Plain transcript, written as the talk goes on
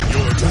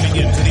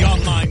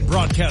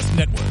broadcast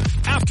network,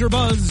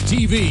 AfterBuzz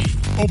TV.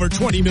 Over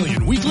 20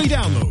 million weekly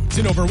downloads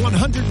in over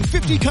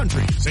 150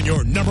 countries, and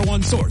your number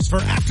one source for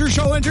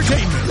after-show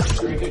entertainment.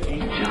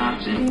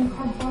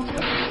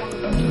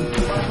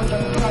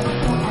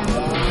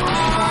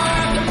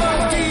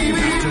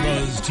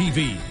 AfterBuzz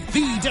TV,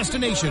 the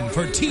destination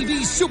for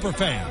TV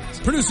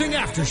superfans, producing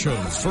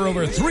aftershows for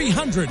over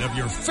 300 of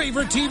your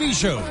favorite TV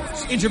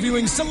shows,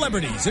 interviewing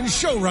celebrities and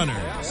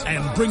showrunners,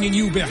 and bringing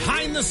you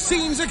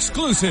behind-the-scenes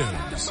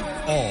exclusives.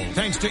 All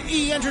thanks to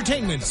E!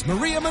 Entertainment's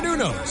Maria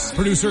Menounos,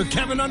 producer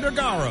Kevin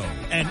Undergaro,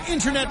 and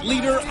internet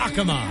leader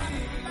Akamai.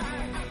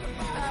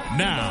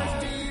 Now,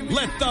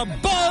 let the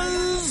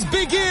buzz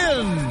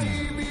begin!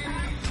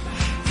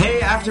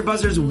 Hey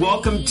AfterBuzzers,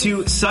 welcome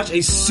to such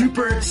a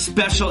super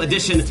special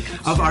edition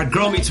of our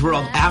Girl Meets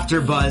World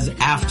AfterBuzz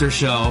After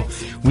Show.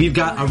 We've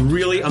got a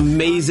really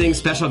amazing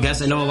special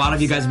guest. I know a lot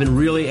of you guys have been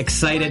really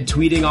excited,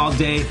 tweeting all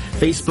day,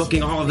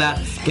 Facebooking, all of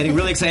that, getting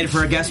really excited for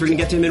our guest. We're going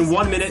to get to him in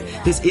 1 minute.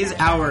 This is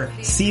our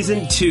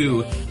Season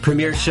 2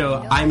 premiere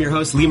show. I'm your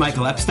host, Lee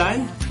Michael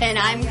Epstein. And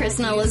I'm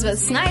Kristen Elizabeth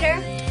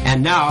Snyder.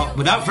 And now,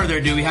 without further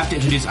ado, we have to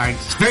introduce our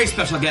very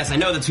special guest. I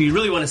know that's who you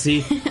really want to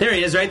see. There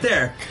he is right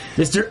there.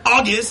 Mr.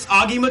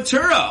 Augie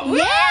Maturo.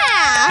 Yeah!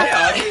 Hey,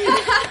 Augie.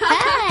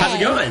 Hi. How's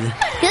it going?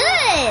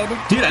 Good.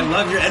 Dude, I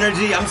love your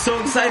energy. I'm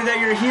so excited that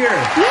you're here.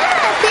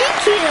 Yeah,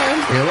 thank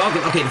you. You're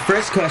welcome. Okay, the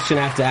first question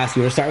I have to ask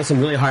you, we're going to start with some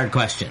really hard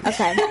questions.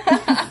 Okay.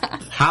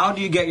 How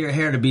do you get your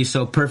hair to be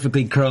so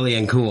perfectly curly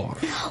and cool?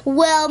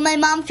 Well, my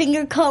mom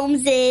finger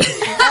combs it.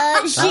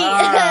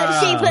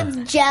 She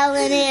puts gel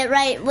in it,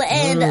 right?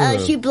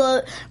 And she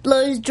blow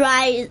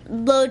dries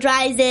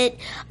it.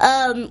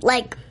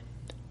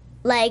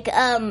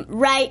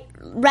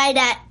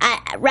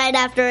 Right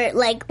after,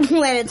 like,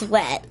 when it's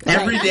wet.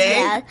 Every day?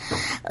 Yeah.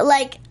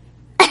 Like,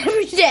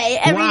 every day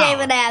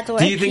when I have to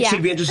work. Do you think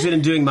she'd be interested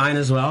in doing mine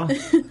as well?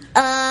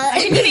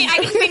 I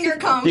can finger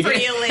comb for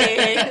you,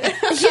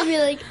 Lee. She'll be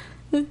like...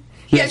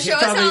 Yeah,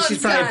 she's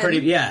probably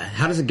pretty. Yeah,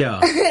 how does it go?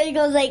 It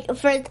goes like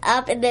first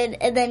up, and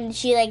then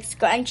she like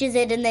scrunches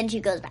it, and then she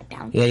goes back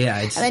down. Yeah.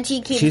 And then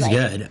she keeps. She's like,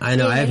 good. I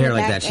know. I have hair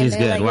like that. She's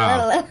good. Like,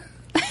 wow.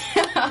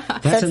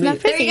 That's amazing.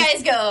 There you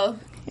guys go.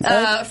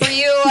 For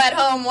you at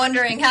home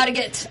wondering how to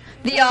get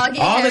the Augie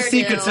all the hairdo.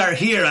 secrets are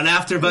here on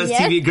AfterBuzz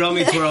TV Girl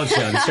Meets World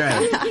Show. That's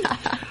right.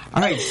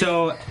 All right,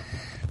 so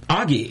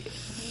Augie,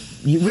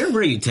 where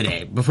were you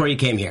today before you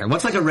came here?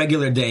 What's like a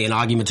regular day in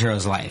Augie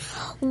Maturo's life?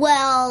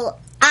 Well,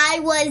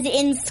 I was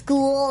in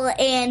school,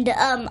 and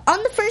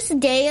on the first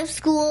day of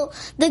school,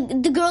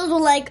 the girls were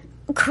like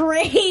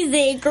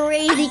crazy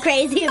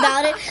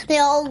about it. They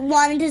all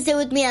wanted to sit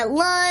with me at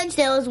lunch.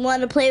 They always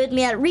wanted to play with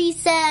me at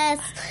recess.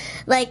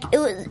 Like it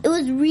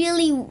was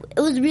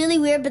really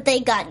weird, but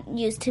they got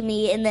used to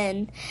me, and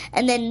then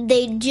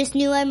they just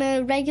knew I'm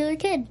a regular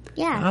kid.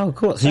 Yeah. Oh,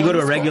 cool. So you go to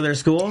a regular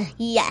school?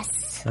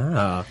 Yes.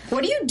 Oh.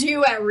 What do you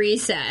do at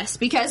recess?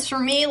 Because for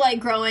me, like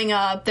growing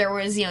up, there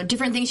was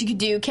different things you could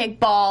do,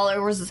 kickball.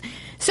 There was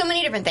so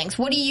many different things.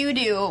 What do you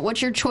do?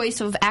 What's your choice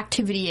of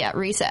activity at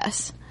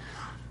recess?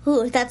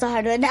 Ooh, that's a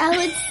hard one. I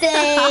would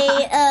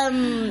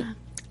say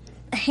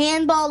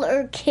handball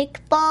or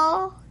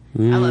kickball.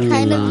 I love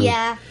Kind of,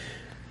 yeah.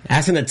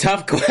 Asking the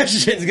tough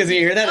questions, because you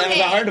hear that? Okay. That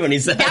was a hard one, he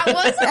said. That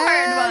was a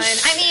hard one.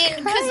 I mean,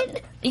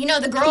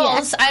 because, the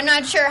girls, I'm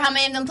not sure how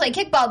many of them play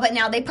kickball, but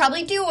now they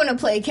probably do want to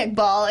play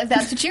kickball if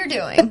that's what you're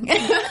doing.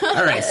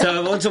 All right,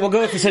 so we'll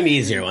go for some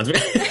easier ones.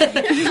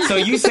 So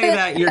you say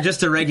that you're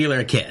just a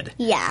regular kid.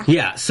 Yeah.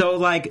 Yeah, so,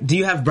 like, do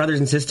you have brothers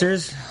and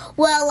sisters?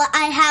 Well,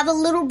 I have a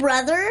little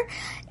brother,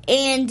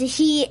 and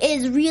he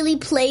is really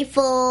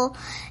playful,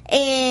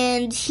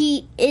 and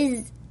he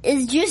is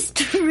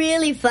just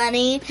really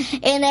funny.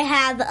 And I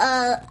have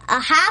a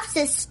half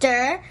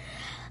sister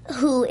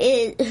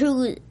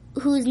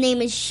whose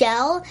name is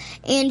Shell,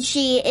 and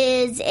she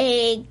is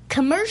a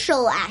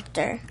commercial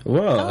actor.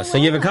 Whoa, so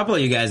you have a couple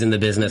of you guys in the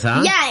business,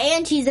 huh? Yeah,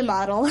 and she's a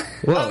model.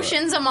 Whoa.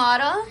 Ocean's a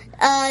model?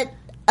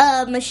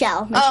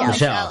 Michelle.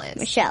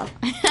 Michelle.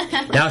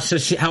 Now, so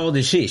how old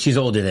is she? She's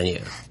older than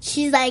you.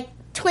 She's like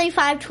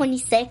 25,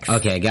 26.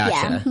 Okay,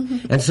 gotcha. Yeah.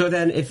 And so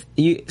then, do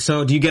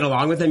you get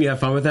along with them? You have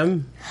fun with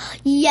them?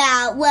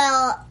 Yeah,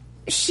 well,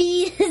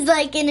 she is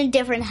like in a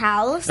different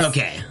house.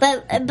 Okay.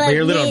 But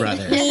your little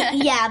brother.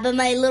 Yeah, but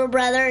my little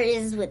brother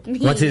is with me.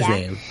 What's his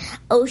name?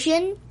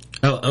 Ocean.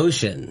 Oh,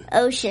 Ocean.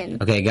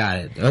 Okay, got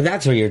it. Oh,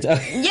 that's where you're...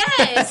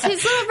 Yes,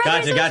 his little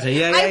brother. Gotcha.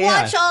 Yeah. I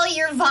watch all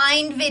your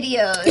Vine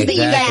videos that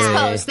you guys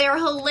post. They're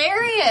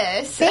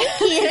hilarious.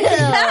 Thank you.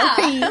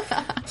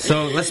 Yeah.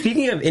 So,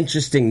 speaking of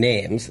interesting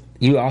names,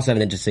 you also have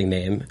an interesting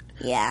name.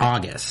 Yeah.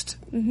 August.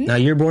 Mm-hmm. Now,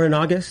 you're born in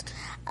August?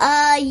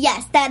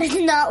 Yes, that is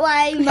not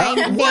why my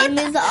name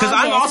is August. Because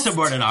I'm also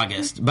born in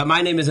August, but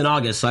my name isn't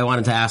August, so I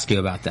wanted to ask you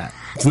about that.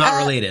 It's not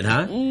related,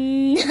 huh?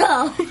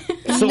 No.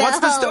 So what's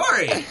the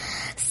story?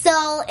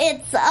 So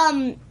it's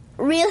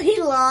really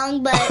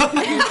long, but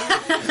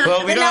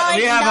well, we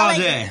have all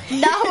day.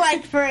 Not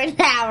like for an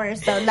hour,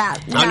 so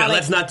not. Oh no,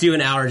 let's not do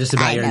an hour just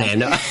about your name.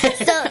 No.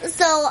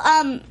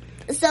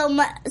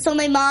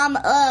 my mom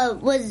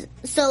it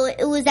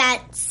was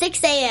at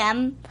 6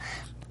 a.m.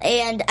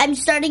 and I'm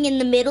starting in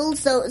the middle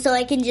so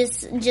I can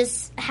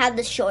just have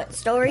the short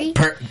story.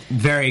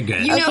 Very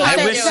good. You know I how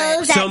to wish do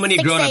it. so many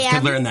 6 grown-ups a.m.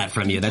 could learn that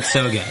from you. That's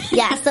so good.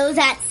 Yeah, so it was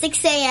at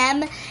 6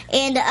 a.m.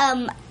 and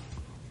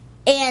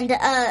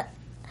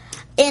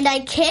I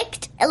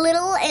kicked a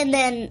little and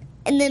then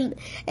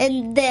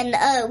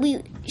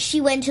she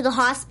went to the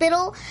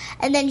hospital,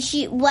 and then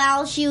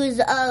while she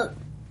was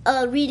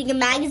reading a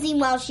magazine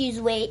while she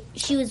was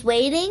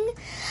waiting,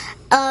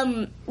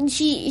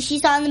 she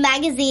saw in the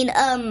magazine,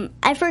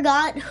 I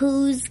forgot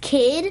whose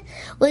kid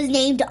was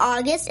named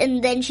August,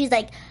 and then she's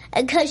like,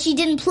 because she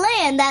didn't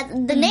plan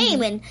the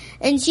name,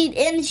 and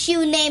she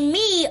would name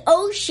me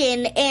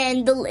Ocean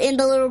and the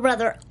little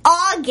brother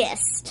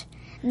August.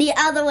 The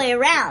other way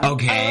around.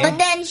 Okay. But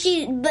then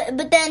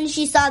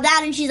she saw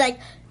that and she's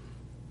like,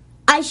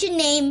 I should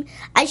name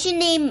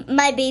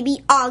my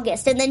baby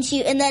August. And then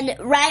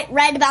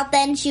right about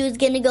then she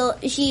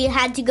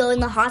had to go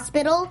in the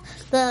hospital,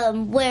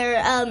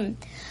 where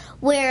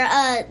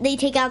they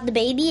take out the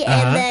baby,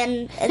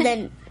 and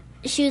then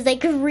she was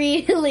like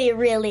really,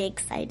 really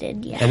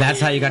excited. Yeah. And that's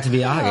how you got to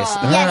be August.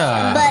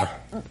 Yes,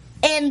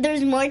 and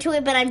there's more to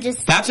it, but I'm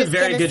just. That's a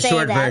very good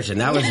short version.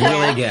 That was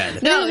really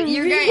good. No,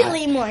 you're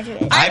really more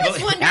to it. I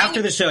was wondering,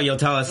 after the show, you'll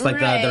tell us the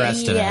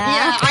rest of it.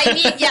 Yeah,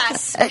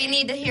 we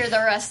need to hear the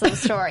rest of the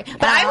story.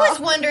 But I was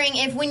wondering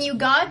if when you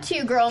got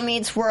to Girl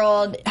Meets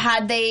World,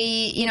 had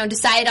they,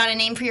 decided on a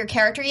name for your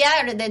character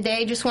yet, or did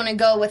they just want to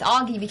go with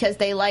Augie because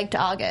they liked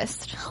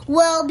August?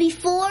 Well,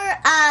 before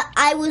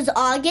I was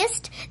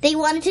August, they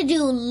wanted to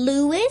do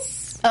Lewis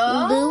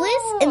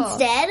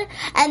instead,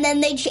 and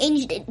then they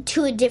changed it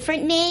to a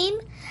different name.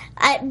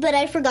 But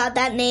I forgot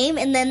that name,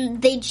 and then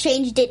they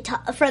changed it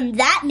from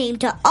that name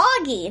to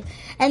Augie.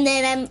 And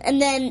then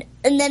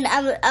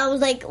I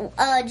was like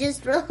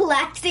just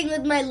relaxing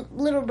with my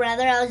little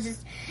brother. I was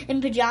just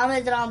in pajamas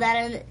and all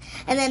that,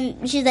 and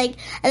then she's like,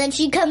 and then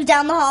she comes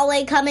down the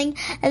hallway coming,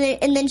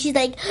 and then she's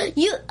like,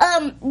 you're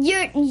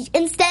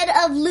instead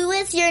of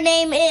Lewis, your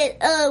name is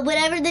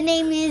whatever the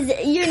name is,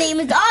 your name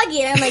is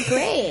Augie. And I'm like,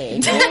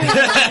 great.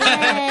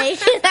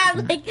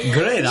 I'm like,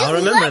 great, I'll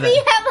remember that. Let me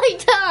have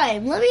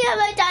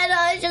my time.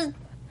 I just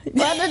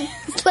want to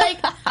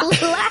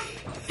relax.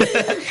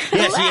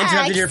 Yeah, she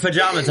interrupted your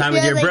pajama time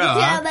with your bro.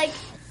 Yeah,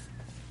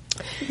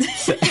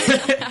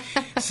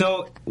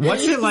 So,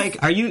 what's it like?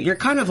 You're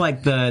kind of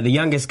like the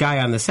youngest guy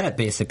on the set,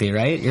 basically,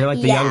 right? You're like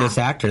the youngest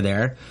actor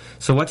there.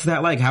 So, what's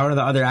that like? How are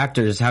the other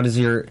actors? How do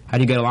you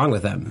get along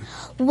with them?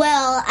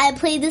 Well, I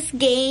play this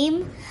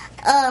game.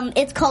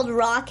 It's called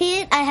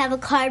Rocket. I have a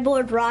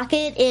cardboard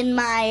rocket in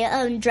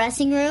my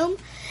dressing room.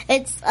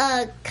 It's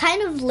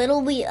kind of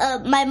little.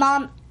 My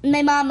mom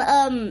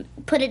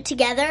put it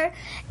together,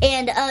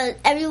 and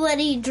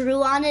everybody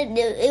drew on it.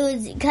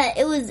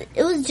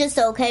 It was just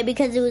okay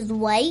because it was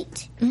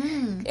white,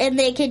 and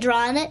they could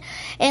draw on it.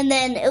 And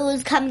then it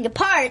was coming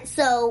apart.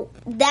 So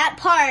that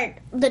part,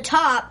 the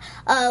top,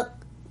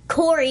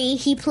 Corey,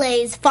 he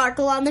plays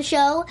Farkle on the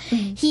show.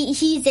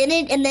 He's in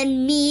it, and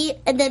then me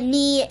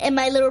and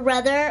my little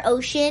brother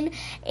Ocean,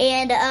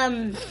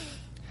 and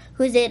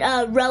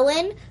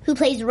Rowan, who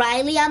plays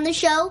Riley on the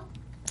show.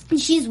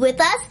 She's with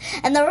us,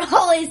 and they're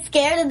always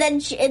scared, and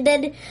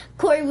then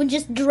Corey would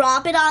just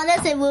drop it on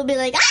us, and we'll be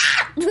like,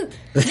 ah!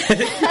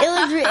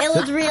 It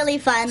was really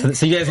fun.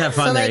 So you guys have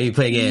fun there. You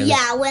play games.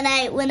 Yeah, when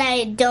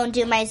I don't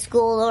do my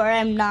school or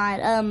I'm not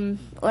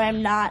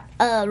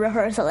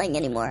rehearsing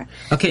anymore.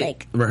 Okay,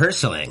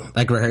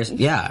 rehearsing,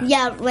 yeah.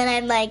 Yeah, when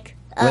I'm like.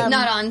 Not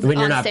on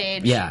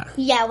stage. Yeah.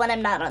 Yeah, when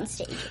I'm not on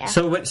stage. Yeah.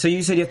 So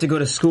you said you have to go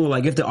to school.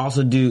 Like, you have to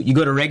also you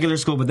go to regular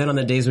school, but then on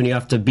the days when you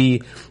have to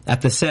be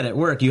at the set at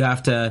work, you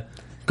have to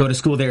go to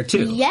school there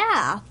too.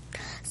 Yeah.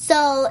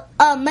 So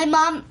my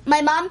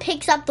mom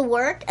picks up the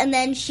work, and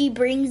then she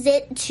brings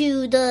it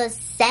to the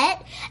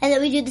set, and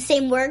then we do the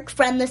same work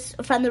from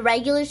the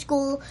regular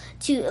school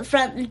to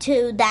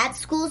that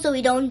school, so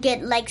we don't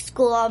get like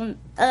school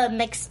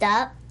mixed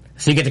up.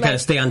 So you get to kind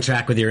of stay on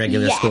track with your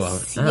regular school.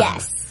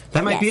 Yes.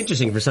 That might be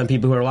interesting for some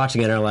people who are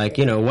watching it and are like,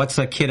 what's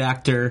a kid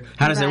actor?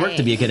 How does it work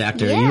to be a kid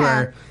actor?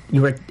 Yeah.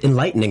 You are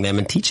enlightening them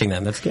and teaching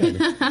them. That's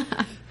good.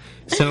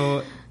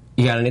 So,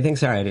 you got anything?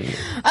 Sorry, I didn't.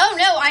 Oh,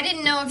 no, I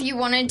didn't know if you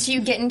wanted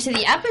to get into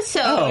the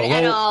episode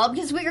at all,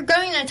 because we were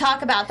going to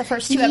talk about the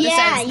first 2 episodes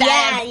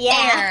that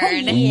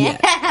aired.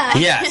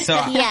 Yeah, so...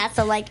 Yeah,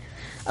 so like,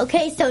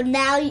 okay, so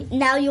now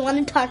you want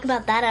to talk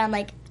about that, and I'm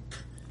like,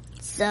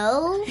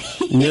 so?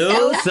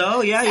 No,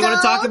 so? Yeah, you want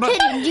to talk about...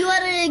 Do you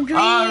want to agree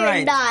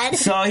or not?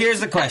 So here's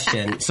the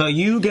question. So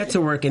you get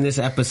to work in this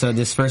episode,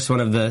 this first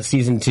one of the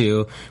season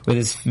 2, with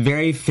this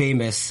very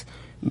famous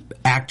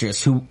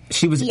actress who...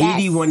 She was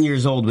 81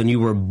 years old when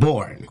you were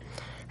born.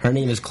 Her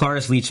name is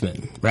Cloris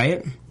Leachman,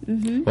 right?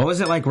 Mm-hmm. What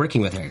was it like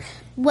working with her?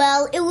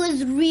 Well, it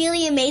was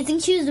really amazing.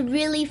 She was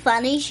really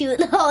funny. She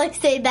would always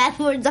say bad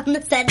words on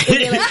the set. She'd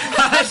be like,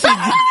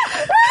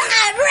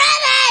 I'm ready!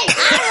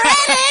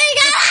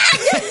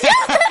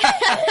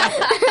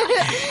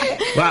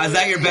 Wow, is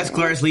that your best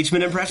Cloris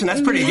Leachman impression?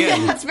 That's pretty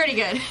good. That's pretty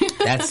good.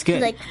 That's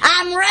good. Like,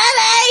 I'm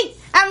ready!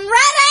 I'm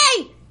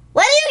ready!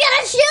 When are you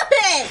gonna shoot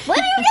it? When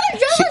are you gonna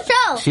show the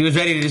show? She was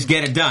ready to just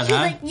get it done, She's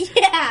huh? like,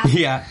 yeah.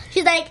 Yeah.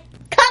 She's like,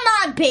 come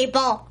on,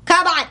 people.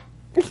 Come on.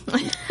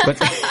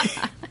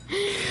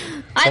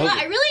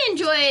 I really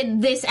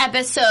enjoyed this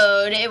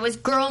episode. It was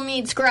Girl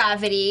Meets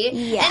Gravity.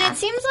 Yeah. And it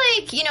seems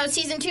like,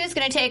 season 2 is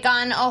going to take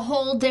on a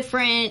whole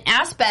different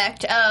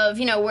aspect of,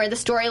 where the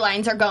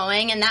storylines are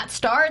going. And that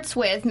starts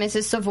with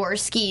Mrs.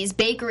 Savorsky's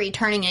bakery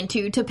turning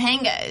into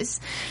Topanga's.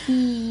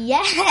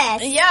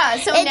 Yes. Yeah,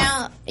 so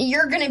now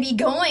you're going to be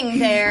going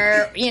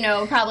there,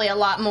 probably a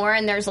lot more.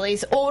 And there's all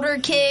these older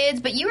kids.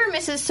 But you were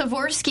Mrs.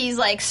 Savorsky's,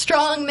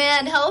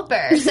 strongman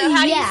helper. So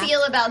how do you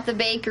feel about the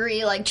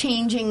bakery,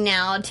 changing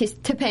now to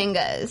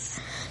Topanga's?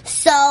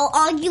 So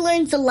Augie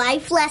learns a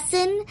life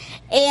lesson,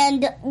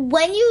 and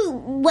when you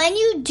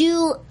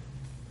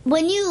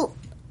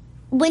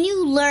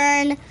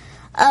learn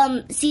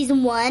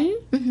season 1,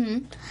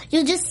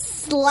 you'll just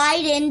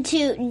slide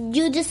into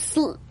you'll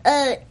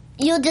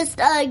just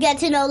get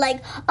to know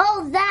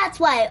oh that's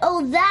why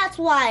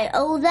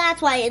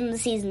in the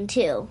season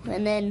 2,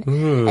 and then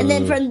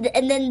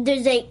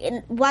there's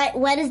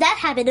why does that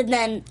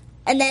happen,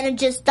 and then it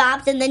just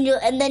stops, and then you're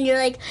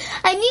like,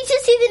 I need to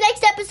see the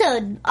next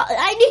episode.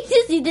 I need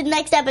to see the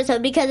next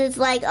episode, because it's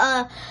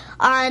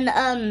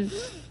on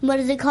what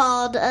is it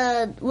called?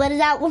 What is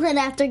that one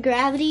after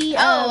Gravity?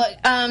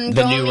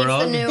 The New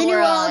World. The New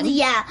World.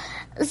 Yeah.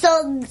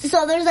 So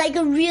there's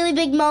a really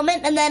big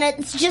moment, and then it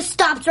just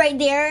stops right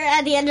there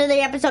at the end of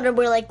the episode, and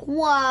we're like,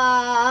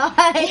 why?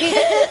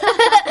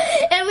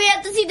 And we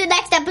have to see the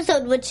next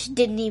episode, which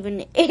didn't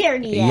even air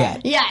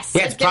yet. Yes.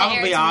 Yeah, it's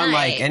probably on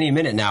any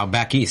minute now,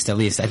 back east at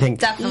least, I think.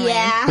 Definitely.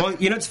 Yeah. Well,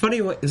 it's funny,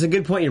 it's a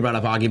good point you brought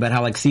up, Augie, about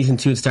how season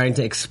 2 is starting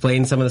to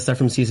explain some of the stuff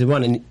from season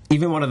 1, and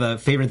even one of the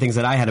favorite things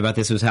that I had about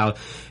this was how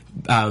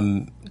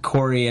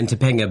Corey and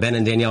Topanga, Ben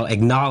and Danielle,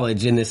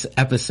 acknowledge in this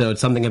episode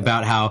something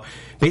about how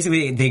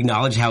basically they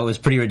acknowledge how it was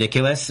pretty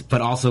ridiculous,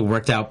 but also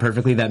worked out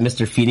perfectly that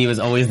Mr. Feeney was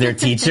always their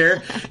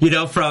teacher,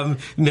 from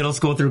middle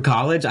school through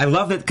college. I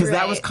love it because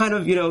that was kind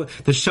of,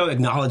 the show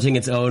acknowledging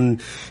its own,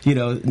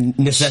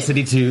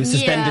 necessity to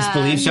suspend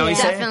disbelief, shall we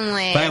say?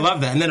 Definitely. But I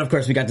love that. And then, of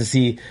course, we got to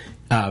see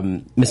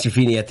Mr.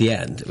 Feeney at the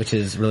end, which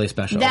is really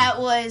special. That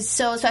was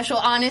so special.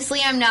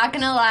 Honestly, I'm not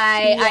gonna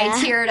lie,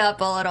 I teared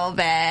up a little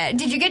bit.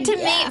 Did you get to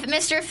meet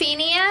Mr.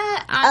 Feeney on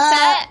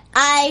set?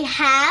 I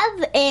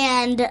have,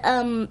 and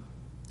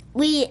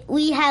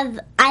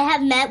I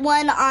have met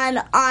one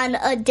on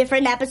a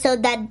different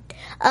episode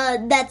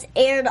that's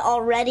aired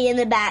already in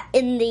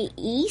the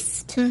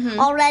East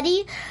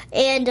already,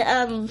 and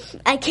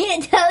I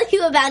can't tell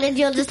you about it.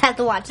 You'll just have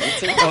to watch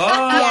it.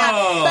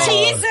 Oh,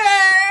 Teaser.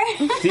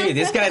 Dude,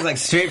 this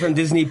guy's straight from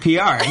Disney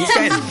PR. This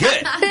guy's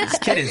good. This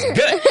kid is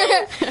good.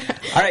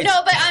 All right.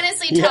 No, but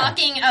honestly,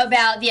 talking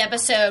about the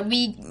episode,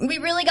 we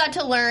really got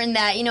to learn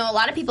that, a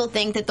lot of people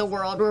think that the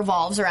world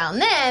revolves around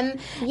them,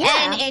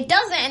 and it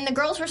doesn't, and the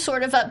girls were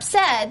sort of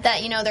upset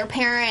that, their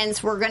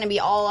parents were going to be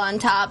all on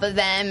top of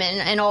them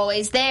and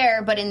always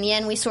there, but in the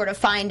end we sort of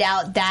find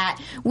out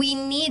that we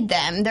need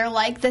them. They're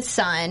like the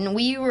sun.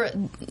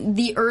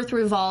 The earth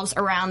revolves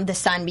around the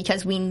sun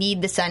because we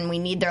need the sun, we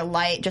need their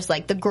light, just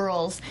like the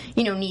girls,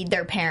 need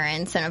their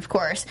parents, and of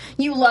course,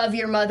 you love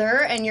your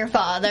mother and your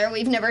father.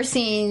 We've never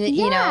seen,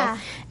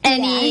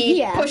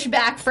 any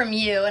pushback from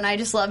you, and I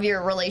just love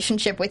your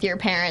relationship with your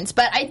parents.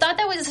 But I thought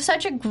that was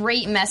such a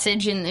great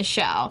message in the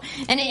show,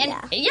 and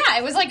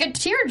it was like a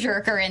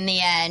tearjerker in the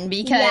end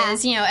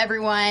because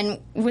everyone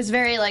was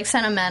very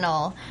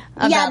sentimental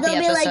about the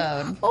episode. Be like,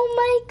 oh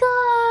my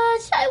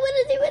gosh, I want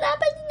to see what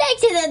happens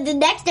next, and then the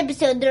next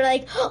episode they're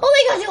like, oh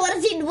my gosh, I want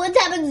to see what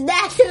happens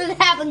next, and it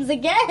happens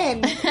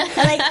again.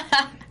 I'm like,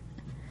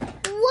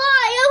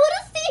 why? I want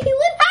to see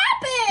what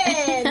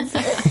happens.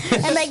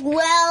 I'm like,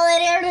 well,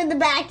 it aired in the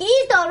back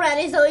east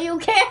already, so you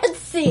can't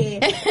see.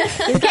 You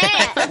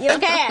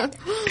can't.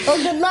 Well,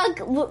 good luck.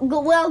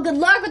 Good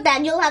luck with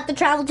that. You'll have to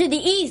travel to the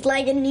east,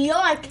 like in New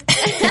York.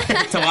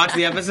 To watch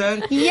the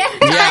episode? Yeah.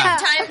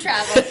 Time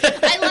travel.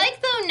 I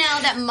like, though, now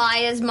that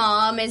Maya's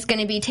mom is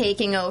going to be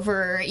taking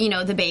over,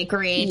 the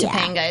bakery,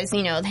 Topanga's,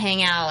 the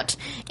hangout.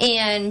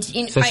 And,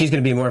 so she's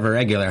going to be more of a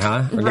regular,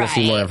 huh? We're going to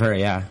see more of her,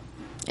 yeah.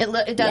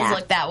 It does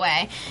look that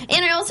way.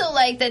 And I also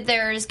like that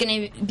there's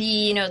going to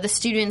be, the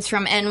students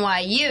from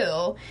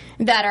NYU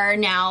that are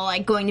now,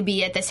 going to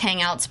be at this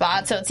hangout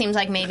spot. So it seems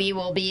like maybe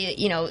we'll be,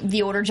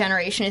 the older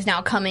generation is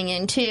now coming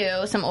in, too.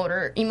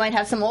 You might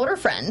have some older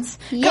friends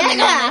coming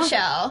on the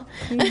show.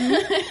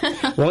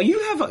 Mm-hmm. Well,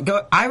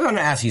 I want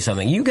to ask you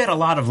something. You get a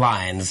lot of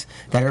lines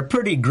that are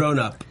pretty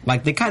grown-up.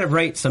 They kind of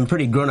write some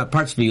pretty grown-up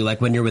parts for you,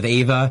 when you're with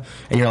Ava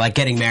and you're,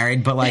 getting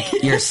married, but,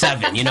 you're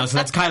 7, So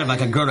that's kind of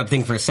a grown-up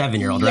thing for a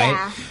 7-year-old,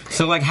 right?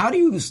 So, how do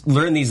you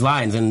learn these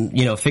lines and,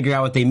 figure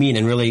out what they mean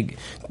and really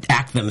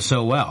act them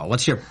so well?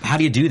 How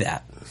do you do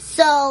that?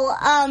 So,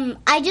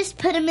 I just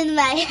put them in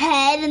my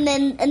head, and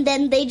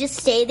then they just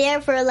stay there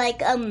for a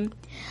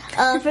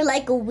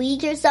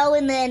week or so,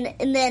 and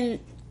then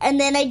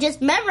I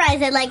just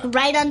memorize it like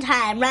right on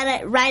time.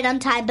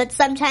 But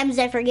sometimes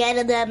I forget,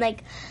 and then I'm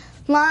like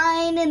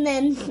line, and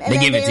then they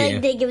give it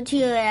to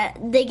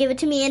you. They give it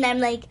to me, and I'm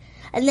like.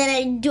 And then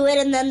I do it,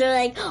 and then they're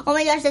like, "Oh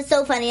my gosh, that's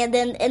so funny!" And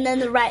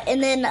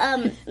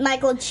then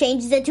Michael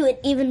changes it to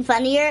it even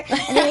funnier.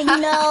 And they're like,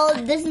 "No,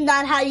 this is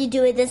not how you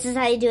do it. This is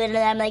how you do it." And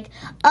I'm like,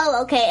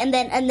 "Oh, okay." And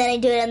then I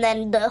do it, and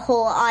then the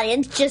whole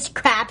audience just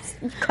cracks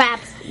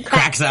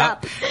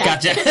up.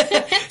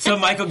 Gotcha. So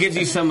Michael gives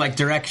you some like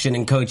direction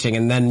and coaching,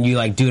 and then you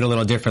like do it a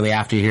little differently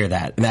after you hear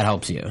that, and that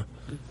helps you.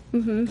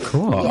 Mm-hmm.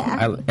 Cool.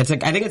 Yeah. I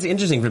think it's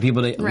interesting for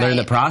people to learn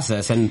the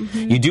process, and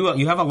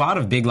you have a lot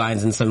of big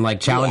lines and some like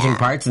challenging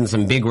parts and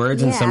some big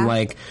words and some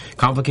like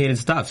complicated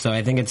stuff. So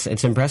I think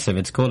it's impressive.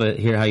 It's cool to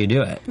hear how you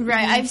do it.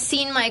 Right. I've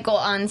seen Michael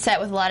on set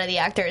with a lot of the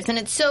actors, and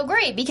it's so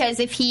great because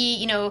if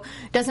he,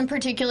 doesn't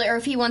particularly, or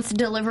if he wants the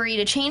delivery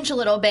to change a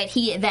little bit,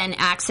 he then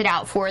acts it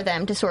out for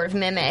them to sort of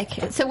mimic.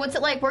 So what's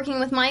it like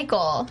working with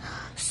Michael?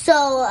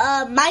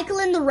 So Michael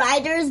and the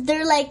writers,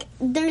 they're like.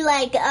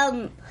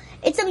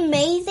 It's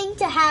amazing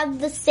to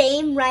have the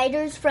same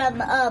writers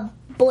from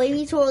Boy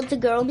Meets World to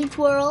Girl Meets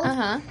World,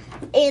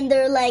 and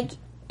they're like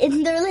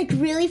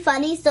really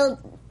funny. So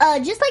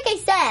just like I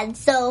said,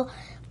 so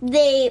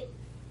they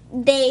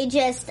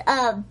just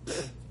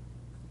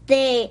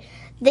they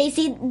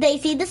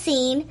see the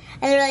scene,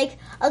 and they're like,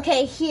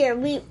 okay, here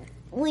we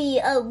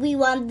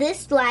want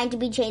this line to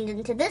be changed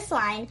into this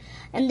line,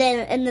 and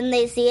then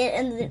they see it,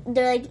 and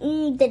they're like,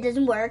 that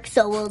doesn't work,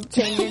 so we'll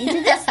change it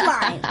into this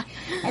line,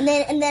 and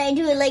then I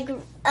do it like,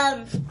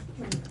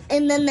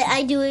 and then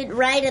I do it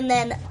right, and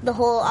then the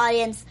whole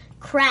audience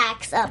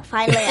cracks up.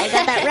 Finally, I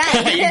got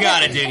that right. You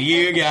got it, dude.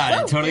 You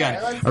got it. Totally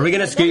got it. Are we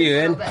gonna scoot you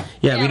in?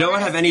 Yeah, we don't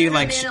want to have any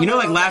like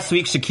last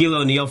week Shaquille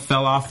O'Neal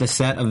fell off the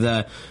set of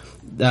the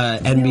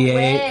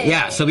NBA.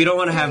 Yeah, so we don't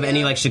want to have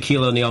any like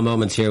Shaquille O'Neal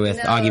moments here with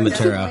Augie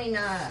Maturo. Definitely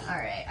not. All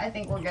right, I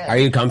think we're good. Are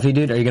you comfy,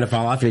 dude? Are you going to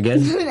fall off? You're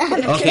good?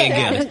 Okay,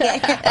 good.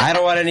 I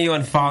don't want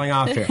anyone falling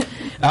off here.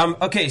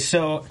 Okay,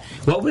 so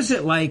what was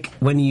it like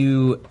when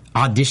you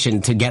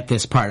auditioned to get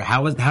this part?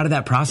 How did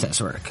that process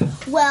work?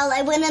 Well,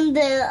 I went in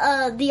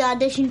the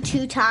audition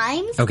 2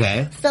 times.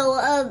 Okay. So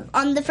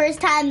on the first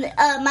time,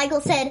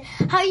 Michael said,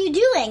 "How are you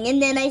doing?" And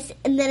then I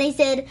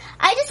said,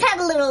 "I just had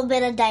a little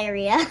bit of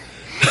diarrhea."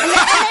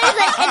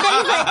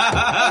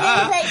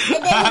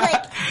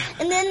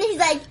 And then he's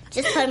like,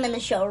 just put him in the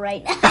show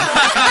right now. And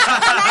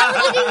I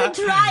wasn't even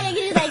trying.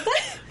 He's like,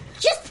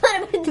 just put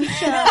him in the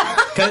show.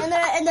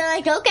 And they're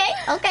like,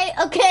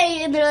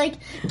 okay. And they're like,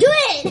 do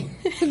it.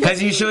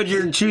 Because you showed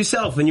your true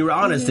self and you were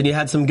honest and you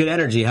had some good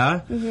energy,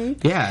 huh?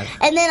 Mm-hmm. Yeah.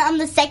 And then on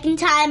the second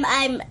time,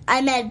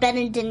 I met Ben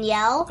and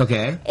Danielle.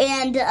 Okay.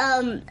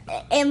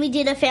 And we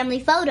did a family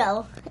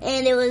photo,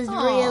 and it was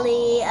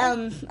really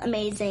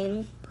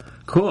amazing.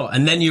 Cool.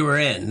 And then you were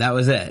in. That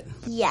was it.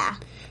 Yeah.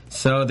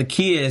 So the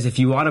key is, if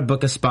you want to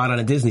book a spot on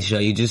a Disney show,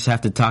 you just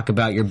have to talk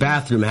about your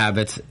bathroom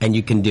habits, and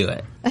you can do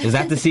it. Is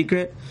that the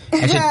secret?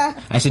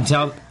 I should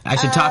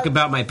talk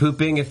about my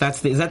pooping. Is that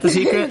the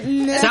secret?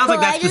 No, sounds like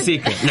that's the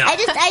secret. No. I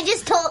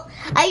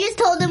just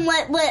told him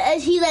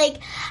what he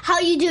like. How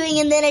you doing?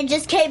 And then it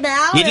just came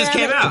out. You just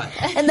came out.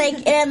 And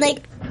I'm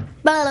like,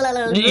 blah, blah,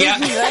 blah, blah. Yeah.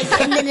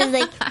 And then it's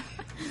like,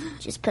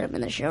 just put him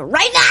in the show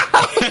right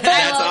now.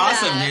 That's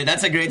awesome, dude.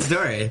 That's a great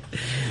story.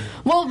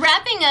 Well,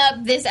 wrapping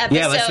up this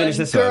episode, let's finish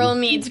this Girl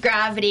Meets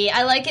Gravity,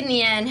 I like in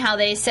the end how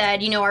they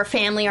said, our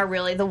family are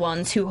really the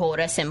ones who hold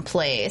us in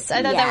place.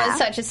 I thought that was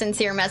such a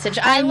sincere message.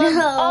 I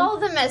love all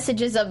the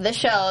messages of the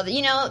show.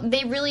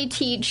 They really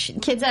teach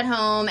kids at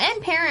home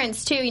and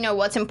parents, too,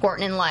 what's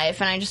important in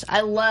life. And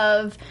I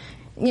love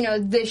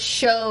this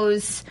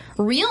show's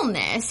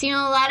realness. A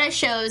lot of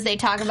shows, they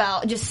talk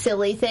about just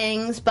silly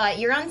things, but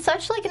you're on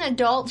such like an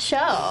adult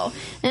show.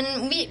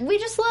 And we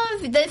just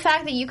love the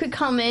fact that you could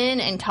come in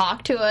and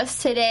talk to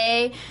us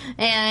today.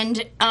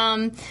 And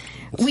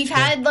we've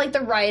had like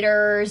the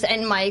writers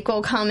and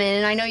Michael come in,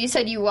 and I know you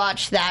said you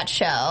watched that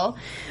show.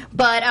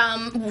 But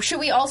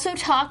should we also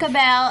talk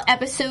about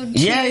episode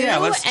 2? Yeah.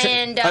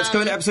 Let's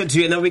go to episode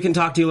 2, and then we can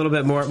talk to you a little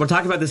bit more. We'll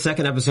talk about the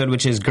second episode,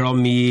 which is Girl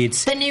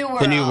Meets The New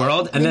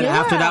World. And then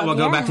after that, we'll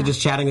go back to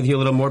just chatting with you a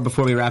little more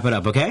before we wrap it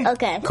up, okay?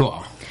 Okay.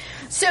 Cool.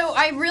 So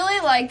I really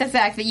like the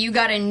fact that you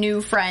got a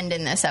new friend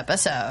in this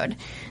episode.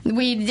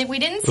 We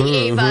didn't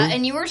see Ava,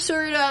 and you were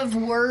sort of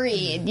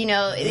worried,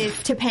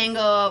 if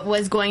Topanga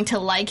was going to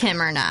like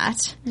him or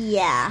not.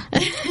 Yeah.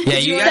 Yeah,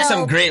 you got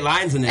some great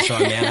lines in this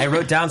song, man. I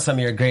wrote down some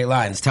of your great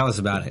lines. Tell us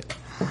about it.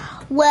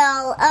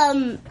 Well,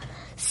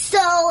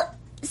 so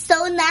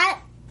in that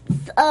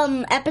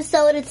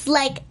episode, it's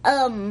like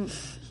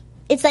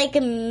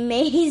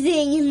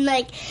amazing,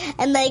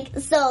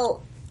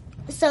 So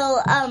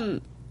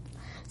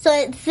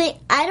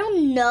I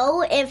don't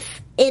know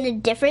if in a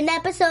different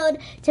episode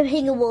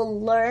Topanga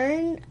will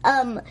learn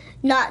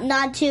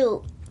not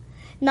to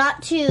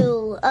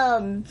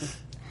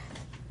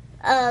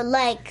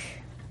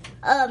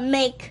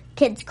make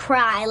kids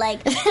cry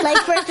like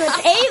first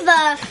with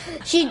Ava,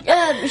 she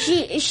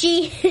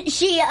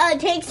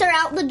takes her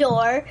out the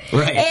door,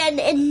 right.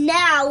 and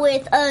now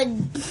with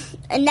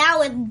now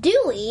with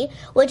Dewey,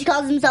 which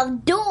calls himself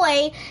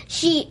Doy,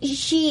 she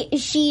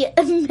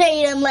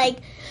made him like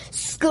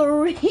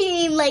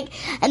scream, like,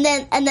 and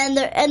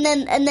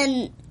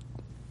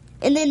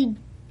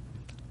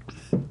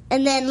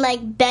then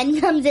like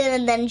Ben comes in,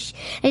 and then he's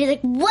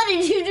like, "What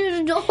did you do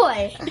to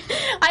Doy?"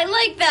 I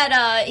like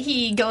that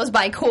he goes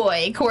by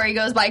Coy. Corey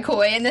goes by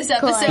Coy in this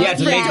episode. Yeah,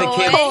 to make the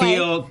kid Coy.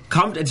 feel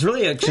comfortable. It's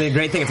really actually a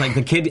great thing. It's like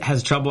the kid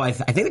has trouble. I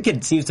think the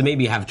kid seems to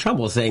maybe have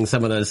trouble saying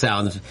some of those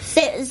sounds.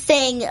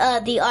 Saying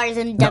the R's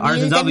and W's. The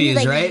R's and W's,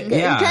 like, right?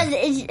 Yeah.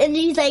 And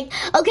he's like,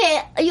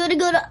 "Okay, you want to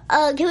go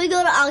to? Can we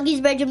go to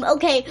Augie's bedroom?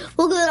 Okay,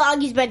 we'll go to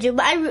Augie's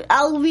bedroom.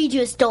 I'll read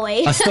you a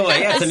story. A story,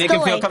 yeah, to A make him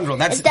feel story comfortable.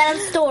 That's instead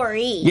of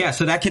story. Yeah,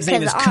 so that kid's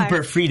name is Because R.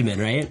 Cooper Friedman,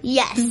 right?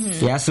 Yes.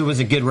 Mm-hmm. Yeah, so was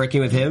it good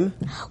working with him?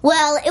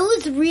 Well, it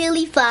was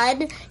really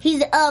fun.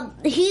 He's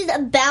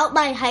about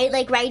my height,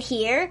 like right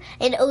here,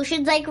 and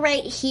Ocean's like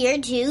right here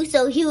too.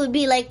 So he would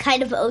be like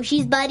kind of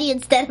Oshie's buddy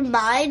instead of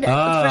mine for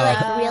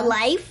like real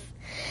life.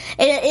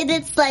 And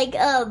it's like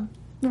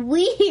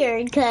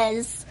weird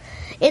because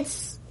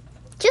it's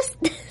just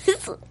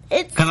it's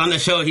Because on the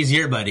show, he's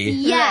your buddy.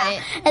 yeah,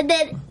 Right. and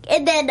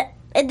then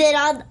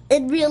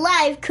in real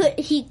life,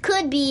 he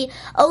could be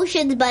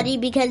Ocean's buddy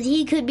because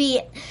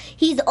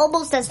he's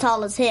almost as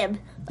tall as him.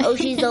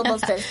 Oshie's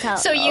almost as tall.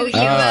 So you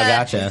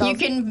gotcha. you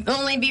can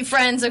only be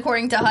friends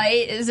according to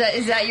height. Is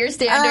that your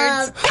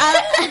standards?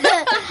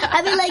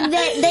 I mean, like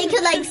they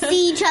could like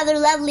see each other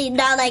levelly,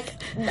 not like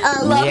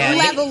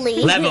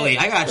levelly. Levelly,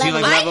 I got you.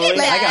 Like I levelly, get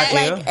that. I got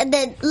you. Like, and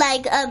then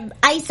like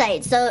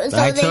eyesight. So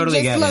I they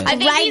totally just get look it. I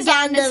think right he's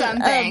down onto the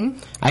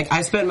something.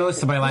 I spent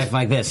most of my life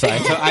like this, so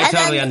I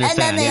totally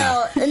understand.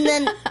 Yeah. And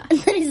then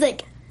he's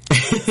like.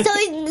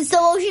 So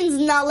Ocean's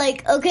not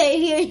like, okay,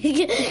 here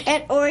you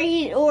can, or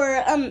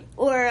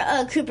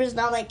Cooper's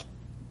not like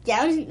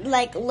down,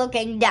 like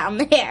looking down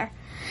there,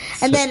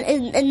 and then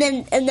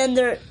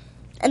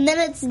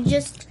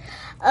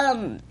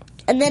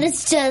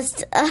it's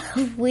just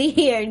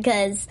weird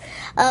because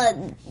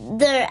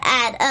they're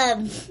at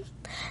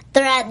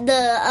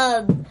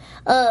the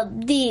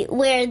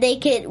where they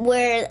could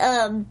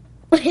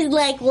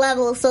like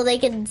level so they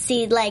can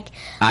see like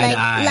Eye to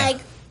eye. like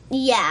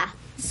yeah.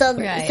 So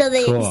Right.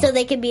 Cool. so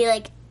they can be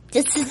like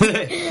just Like so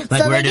we're they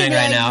can doing be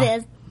right like now.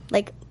 this.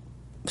 Like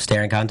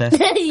Staring contest.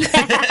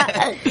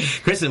 yeah.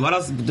 Kristen, what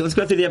else? Let's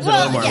go through the episode a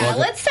Well, little more. yeah, We'll-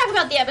 let's talk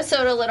about the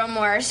episode a little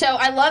more. So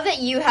I love that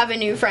you have a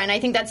new friend. I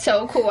think that's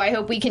so cool. I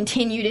hope we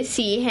continue to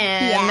see him.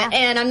 Yeah.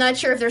 And I'm not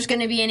sure if there's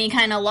going to be any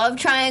kind of love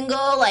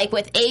triangle, like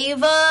with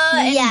Ava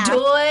and Yeah.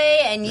 Doy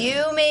and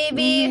you,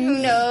 maybe. Who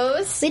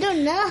knows? We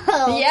don't know.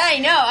 Yeah, I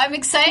know. I'm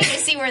excited to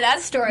see where that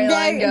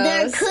storyline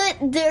goes.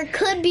 There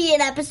could be an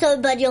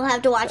episode, but you'll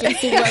have to watch and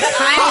see what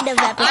kind of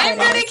episode I'm it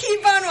going is. to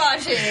keep on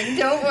watching.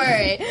 Don't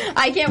worry.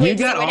 I can't you wait to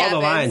see got what all happens. the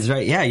lines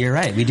right. Yeah, you're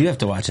right. We do have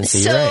to watch and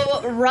see. You're right.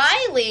 So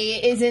Riley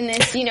is in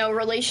this,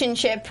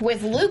 relationship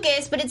with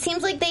Lucas, but it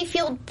seems like they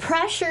feel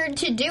pressured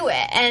to do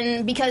it,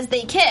 and because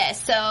they kiss,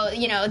 so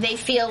they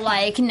feel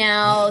like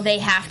now they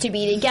have to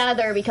be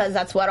together because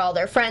that's what all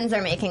their friends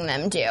are making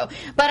them do.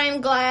 But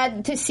I'm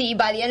glad to see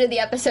by the end of the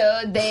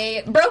episode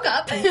they broke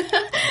up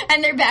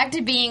and they're back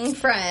to being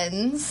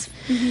friends.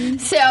 Mm-hmm.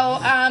 So,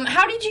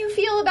 how did you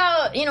feel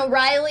about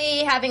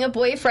Riley having a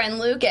boyfriend,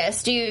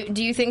 Lucas? Do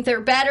you think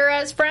they're better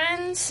as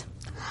friends?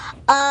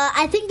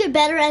 I think they're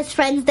better as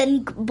friends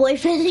than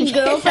boyfriend and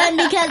girlfriend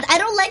because I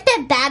don't like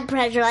that bad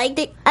pressure. I like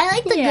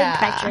the Yeah. good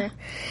pressure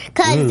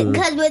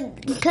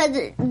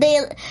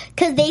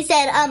because they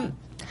said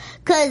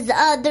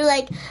they're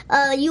like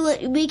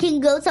we can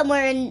go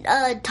somewhere and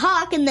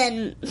talk and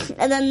then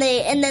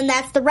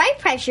that's the right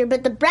pressure,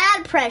 but the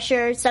bad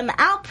pressure, some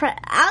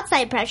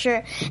outside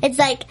pressure, it's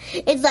like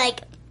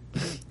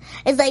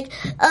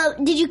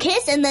did you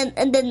kiss? And then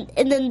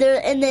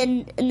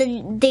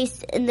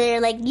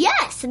they're like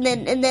yes, and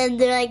then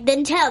they're like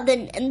then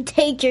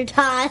take your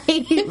time,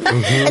 and they're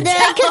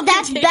like because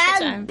that's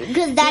bad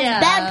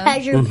bad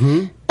pressure,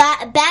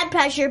 bad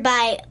pressure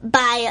by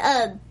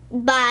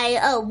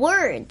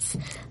words.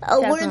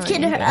 Words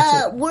can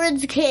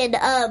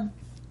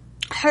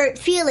hurt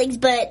feelings,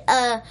 but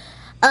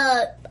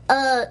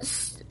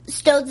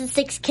stones and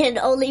sticks can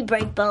only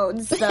break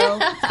bones. So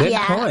Good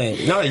yeah.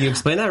 point. No, you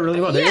explained that really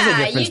well. There is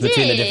Yeah, a difference you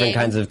between the did. different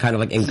kinds of kind of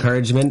like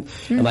encouragement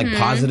and like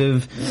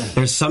positive.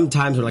 There's some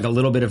times where like a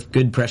little bit of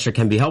good pressure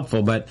can be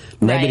helpful, but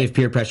negative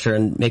peer pressure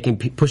and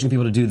pushing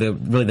people to do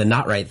the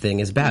not right thing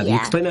is bad. You Yeah.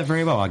 explained that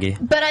very well, Augie.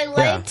 But I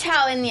liked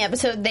how in the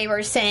episode they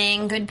were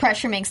saying good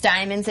pressure makes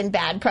diamonds and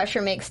bad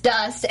pressure makes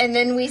dust, and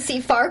then we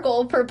see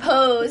Farkle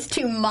propose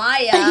to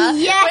Maya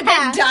Yeah. with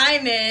a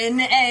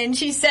diamond, and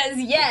she says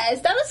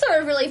yes. That was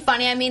sort of really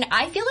funny. I mean,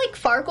 I feel like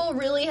Farkle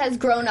really has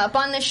grown up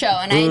on the show,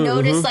 and I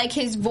noticed like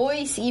his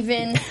voice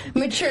even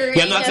maturing.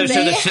 Yeah, I'm not so a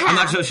sure. bit. I'm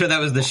not so sure that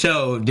was the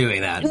show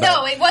doing that. but-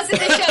 No, it wasn't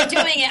the show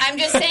doing it. I'm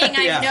just saying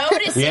I've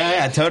noticed it.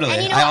 Yeah, totally.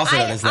 And I also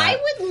noticed that. I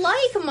would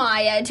like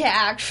Maya to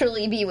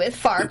actually be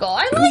with Farkle.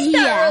 I like that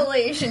Yeah.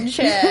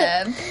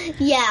 relationship.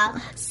 Yeah.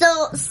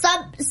 So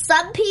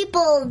some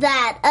people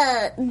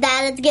that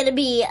it's gonna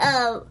be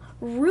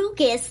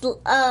Lucas,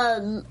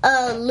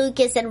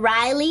 Lucas and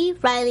Riley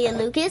and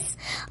Lucas,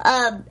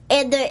 and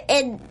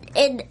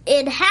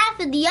half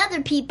of the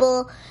other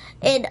people,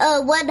 and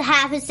one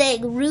half is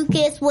saying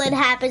Lucas, one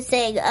half is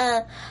saying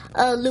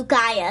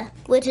Lucaya,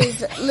 which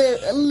is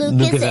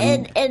Lucas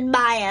and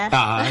Maya.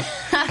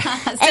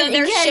 So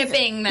they're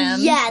shipping them.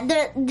 Yeah,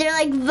 they're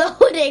like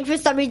voting for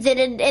some reason,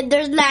 and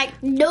there's like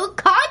no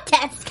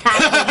contest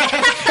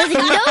happening. There's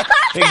no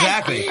contest.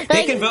 Exactly. Like,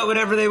 they can vote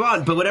whatever they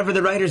want, but whatever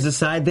the writers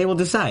decide, they will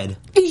decide.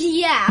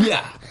 Yeah.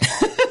 Yeah.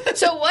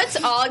 So what's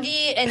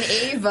Augie and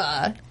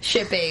Ava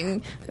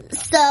shipping?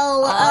 So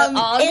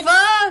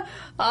Agva?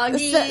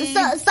 Augie?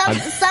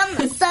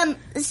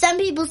 Some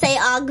people say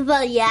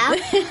Agva, yeah,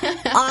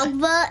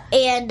 Agva,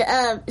 and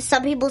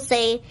some people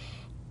say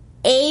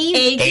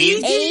Ave.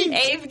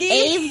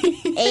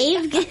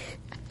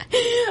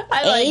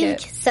 I like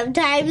it.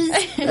 Sometimes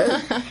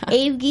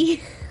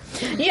Ave.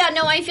 Yeah,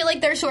 no, I feel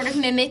like they're sort of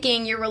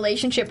mimicking your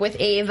relationship with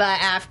Ava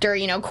after,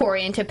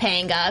 Corey and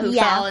Topanga, who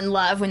fell in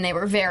love when they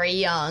were very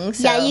young.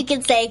 So. Yeah, you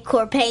can say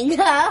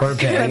Corpanga.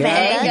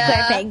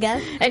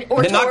 Corpanga.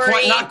 Or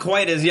Tori. Not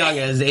quite as young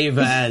as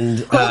Ava and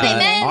They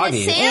met in Augie.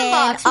 the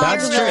sandbox.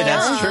 That's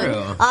true.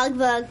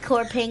 Agva,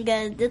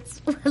 Corpanga,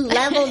 that's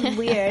leveled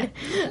weird.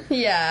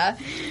 Yeah.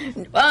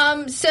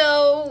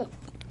 So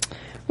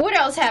what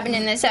else happened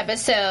in this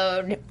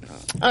episode?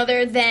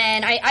 Other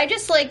than, I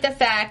just like the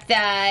fact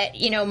that,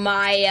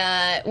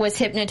 Maya was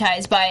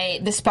hypnotized by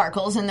the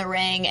sparkles in the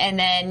ring, and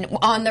then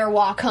on their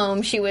walk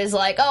home, she was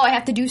like, oh, I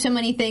have to do so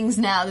many things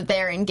now that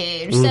they're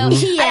engaged. Mm-hmm.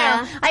 So,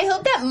 Yeah. I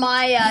hope that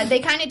Maya, they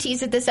kind of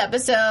teased at this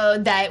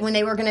episode that when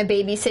they were going to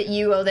babysit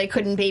you, they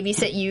couldn't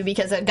babysit you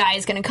because a guy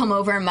is going to come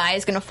over and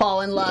Maya's going to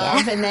fall in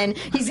love, and then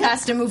he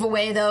has to move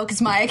away, though,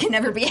 because Maya can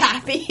never be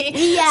happy.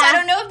 Yeah. So I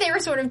don't know if they were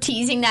sort of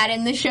teasing that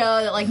in the show,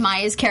 that, like,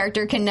 Maya's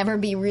character can never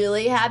be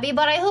really happy,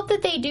 but I hope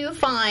that they do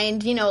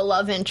find, a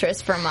love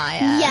interest for Maya.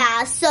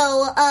 Yeah,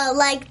 so,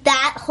 like,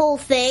 that whole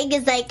thing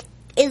is like,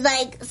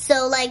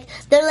 so, like,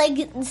 they're,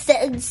 like,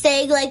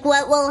 saying, like,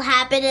 what will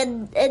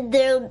happen, and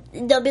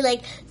they'll be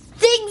like,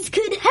 things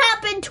could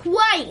happen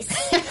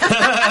twice.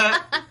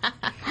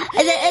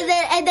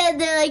 and then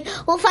they're like,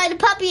 we'll find a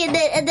puppy, and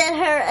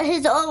then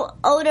his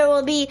owner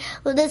will be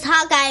this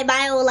Hawkeye, and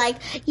Maya will like,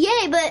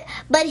 yay,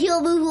 but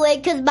he'll move away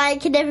because Maya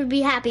can never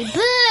be happy. Boo!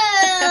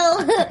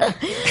 Yeah,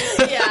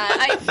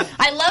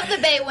 I love the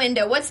bay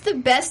window. What's the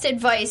best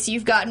advice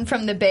you've gotten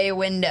from the bay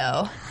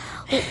window?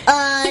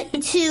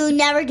 To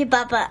never give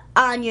up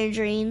on your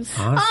dreams.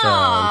 Awesome.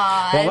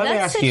 Aww, Well, let me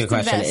that's ask you a such the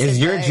question. best Is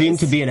your advice. dream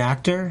to be an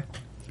actor?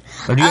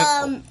 Or do you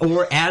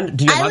have,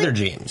 do you have other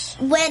dreams?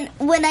 When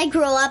I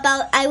grow up,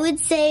 I would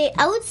say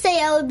I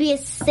would be a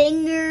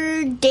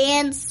singer,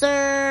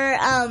 dancer.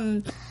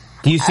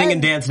 Do you sing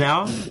and dance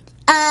now?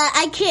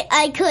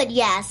 I could,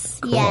 yes,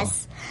 Cool.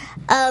 yes.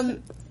 My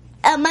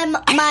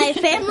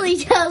family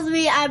tells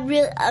me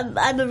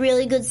I'm a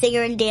really good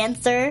singer and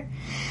dancer,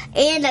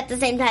 and at the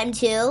same time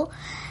too,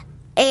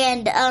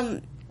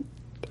 and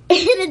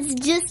it's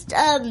just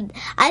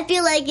I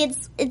feel like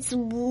it's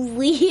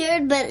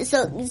weird, but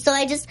so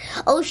I just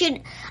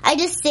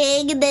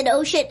sing, and then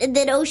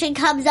Ocean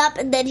comes up,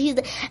 and then he's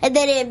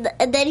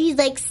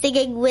like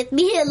singing with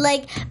me, and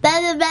like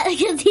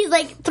because he's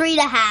like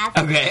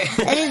 3.5. Okay.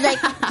 And he's like,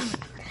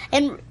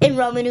 in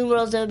Roman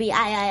numerals, it would be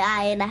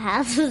I and a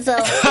half. So,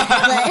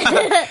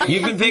 but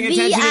You've been paying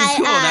attention in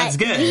school. That's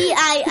good. VII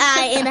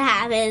and a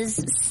half is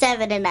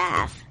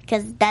 7.5,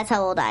 because that's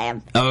how old I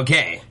am.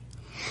 Okay.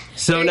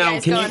 So Are you now,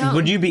 guys going home?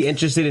 would you be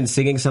interested in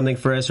singing something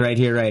for us right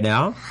here, right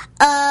now?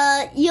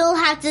 You'll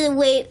have to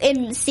wait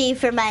and see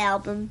for my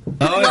album.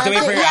 Oh, you have to wait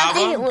for your You have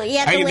to- album? you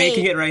have Are to you wait.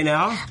 making it right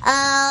now?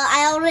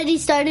 I already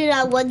started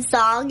on one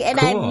song, and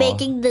Cool. I'm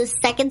making the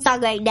second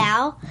song right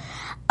now.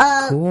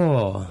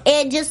 Cool.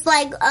 And just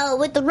like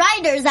with the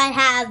writers, I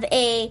have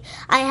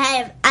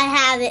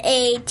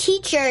a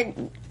teacher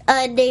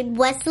named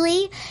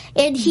Wesley,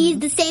 and he's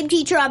the same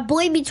teacher on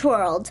Boy Meets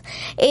World,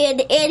 and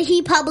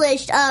he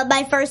published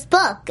my first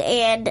book,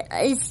 and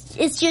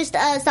it's just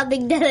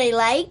something that I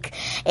like,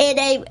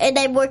 and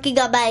I'm working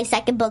on my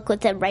second book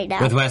with him right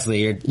now. With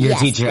Wesley, your Yes.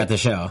 teacher at the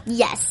show.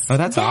 Yes. Oh,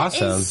 that's That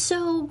awesome. is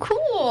so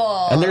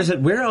cool.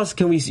 And where else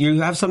can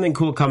you have something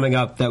cool coming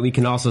up that we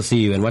can also see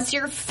you in? What's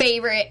your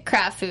favorite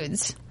craft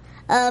foods?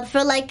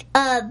 For like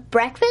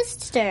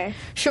breakfast or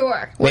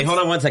Sure. Wait, hold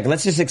on one second.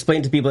 Let's just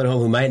explain to people at home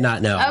who might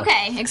not know.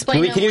 Okay, explain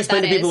Can you to them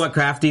explain what to that people is. what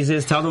Crafties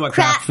is? Tell them what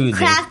craft foods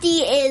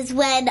crafty is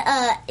when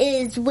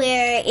is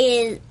where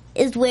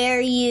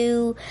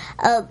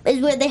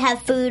they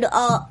have food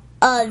all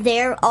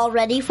there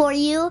already for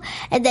you,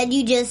 and then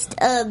you just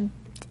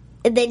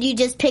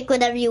pick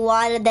whatever you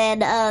want, and then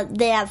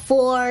they have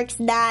forks,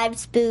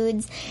 knives,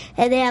 spoons,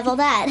 and they have all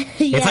that.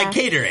 It's like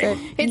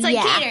catering. It's like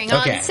Yeah. catering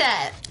Okay. on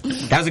set.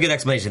 That was a good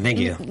explanation. Thank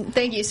you.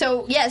 Thank you.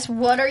 So, yes,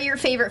 what are your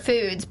favorite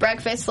foods?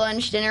 Breakfast,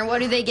 lunch, dinner? What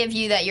do they give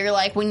you that you're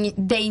like when you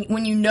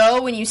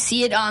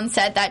see it on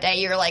set that day,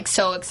 you're like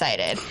so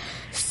excited?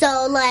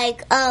 So,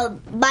 like,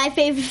 my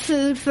favorite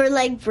food for,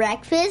 like,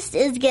 breakfast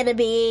is gonna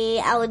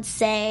be, I would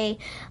say,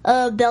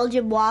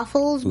 Belgian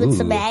waffles with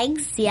some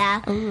eggs. Yeah.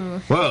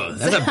 Whoa,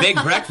 that's a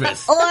big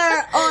breakfast. Or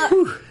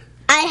I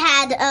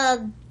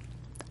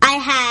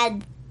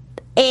had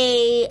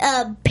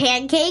a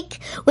pancake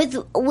with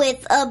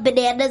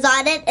bananas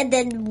on it, and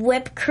then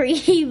whipped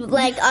cream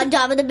like on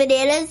top of the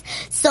bananas,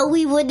 so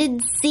we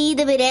wouldn't see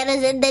the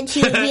bananas. And then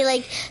she would be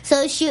like,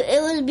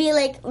 it would be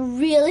like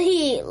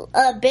really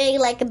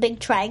big, like a big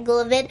triangle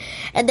of it,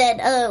 and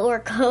then or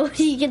cone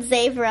you can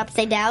say for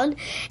upside down,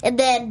 and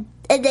then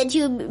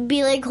she would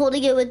be like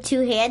holding it with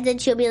two hands,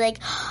 and she'll be like,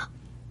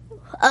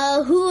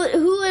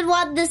 who would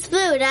want this food?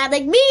 And I'm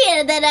like, me.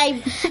 And then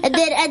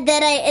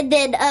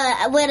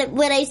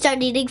when I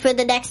start eating for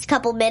the next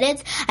couple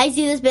minutes, I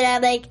see this banana.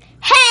 I'm like,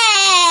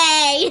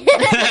 hey!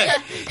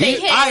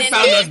 I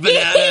found those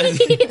bananas.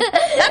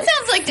 That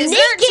sounds like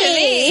dessert to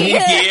me.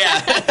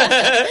 Yeah.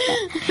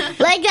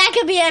 Like that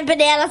could be a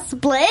banana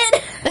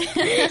split.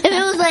 If it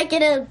was like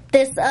in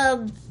this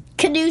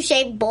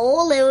canoe-shaped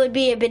bowl, it would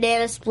be a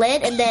banana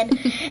split, and then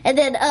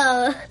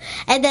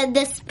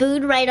the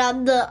spoon right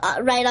on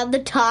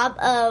the top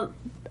of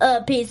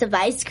a piece of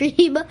ice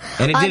cream.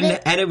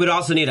 And it would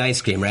also need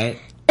ice cream, right?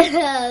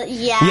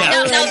 Yeah.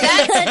 No,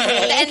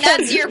 and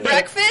that's your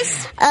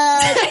breakfast? You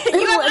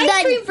have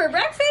ice cream for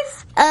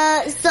breakfast?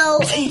 So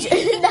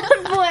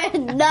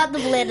not the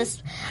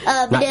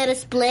banana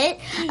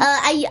split.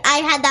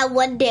 I had that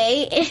one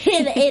day,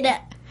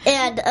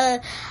 and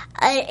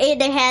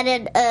I had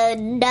it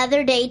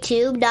another day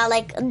too. Not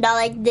like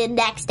the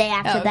next day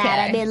after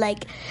that. I mean,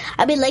 like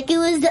it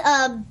was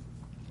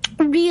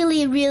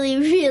really, really,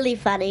 really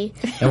funny.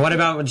 And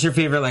what's your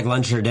favorite like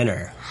lunch or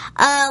dinner?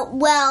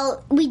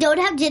 Well, we don't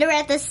have dinner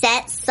at the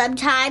set.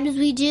 Sometimes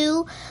we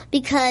do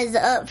because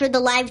for the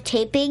live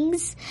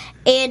tapings,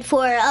 and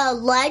for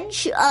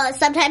lunch,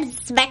 sometimes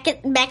it's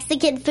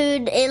Mexican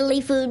food,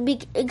 Italy food.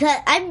 Because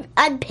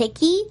I'm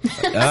picky,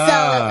 so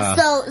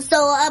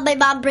my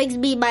mom brings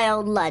me my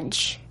own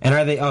lunch. And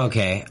are they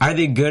okay? Are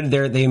they good?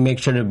 They make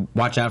sure to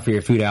watch out for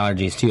your food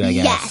allergies too, I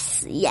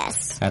guess.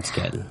 Yes. That's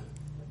good.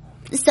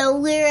 So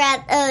we're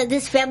at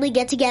this family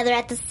get together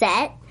at the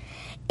set,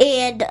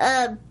 and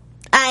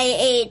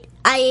I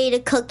ate a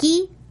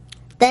cookie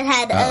that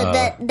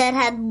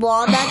had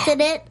walnuts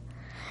in it,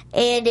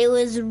 and it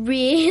was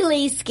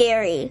really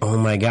scary. Oh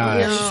my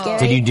gosh! Really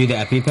did you do the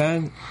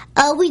EpiPen?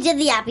 We did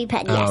the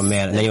EpiPen. Yes. Oh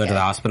man! And then you went to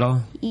the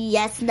hospital.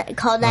 Yes,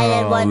 called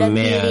 911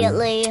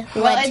 immediately.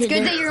 Well, it's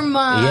good that your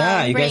mom.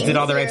 Yeah, you guys did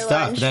all the right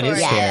stuff. That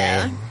is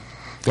scary.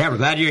 Yeah, we're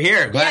glad you're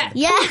here.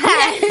 Yeah.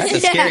 That's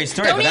a scary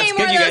story, Don't but that's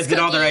good you guys did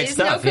all the right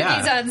stuff. No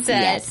cookies on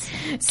set. Yes.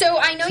 So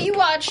I know you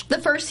watched the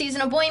first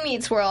season of Boy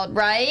Meets World,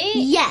 right?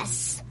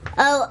 Yes.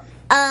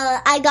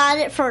 I got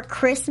it for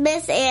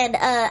Christmas, and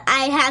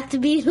I have to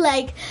be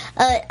like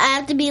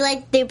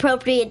the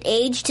appropriate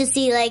age to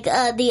see like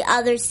the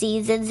other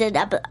seasons and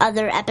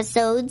other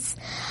episodes.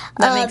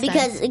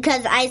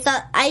 Because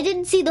I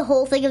didn't see the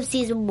whole thing of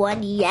season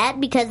 1 yet,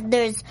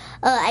 because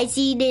I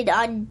seen it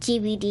on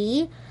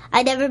DVD.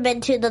 I never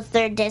been to the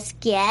 3rd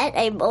disc yet.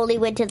 I only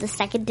went to the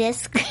 2nd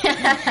disc.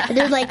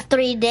 There's like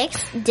 3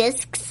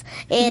 discs,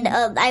 and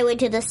I went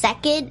to the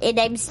 2nd, and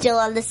I'm still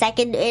on the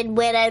 2nd. And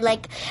when I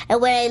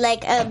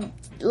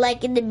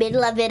in the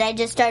middle of it, I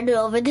just started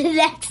over the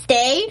next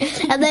day.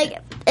 And like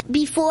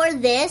before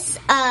this,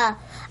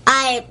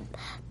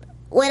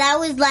 when I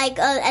was like,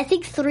 I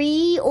think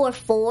 3 or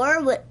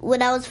 4,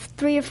 when I was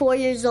 3 or 4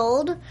 years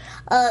old,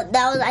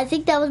 I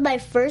think that was my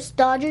first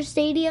Dodger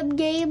Stadium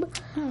game.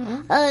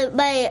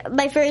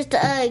 My first,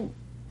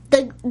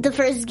 the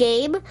first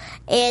game,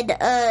 and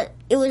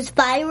it was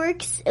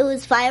fireworks. It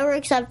was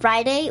fireworks on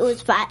Friday. It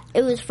was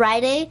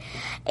Friday,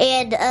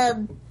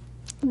 and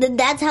then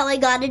that's how I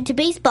got into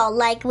baseball.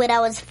 Like when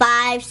I was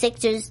 5 or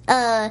 6,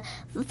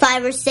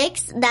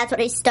 that's when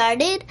I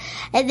started,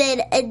 and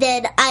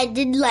then I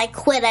didn't like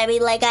quit. I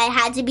mean, like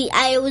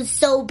I was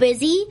so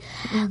busy.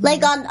 Mm-hmm.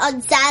 Like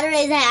on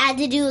Saturdays I had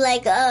to do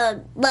like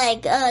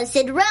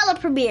Cinderella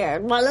premiere.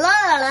 You're a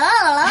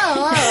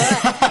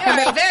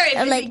very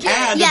busy kid.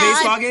 And the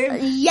baseball game?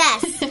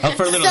 Yes. Oh,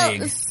 for Little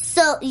League.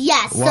 So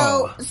yes,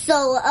 Whoa. so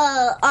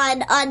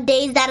on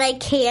days that I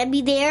can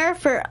be there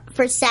for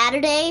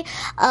Saturday,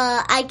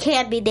 I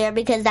can't be there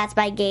because that's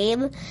my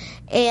game,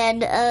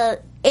 and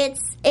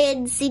it's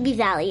in CB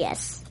Valley.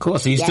 Yes. Cool.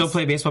 So you still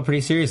play baseball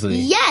pretty seriously?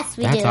 Yes,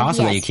 we do. That's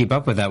awesome that you Yes. keep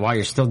up with that while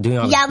you're still doing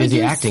all this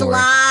busy acting work.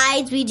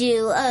 Yeah, we do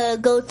slides. We do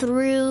go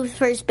through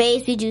first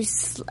base. We do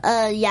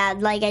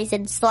like I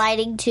said,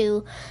 sliding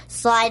to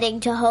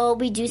home.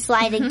 We do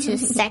sliding to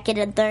second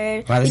and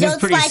third. Wow, this is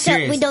pretty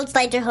serious. We don't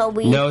slide to home.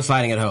 No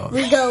sliding at home.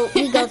 We go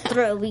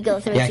through. We go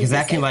through. Yeah, because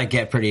that can like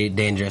get pretty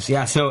dangerous.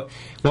 Yeah. So,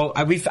 well,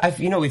 we've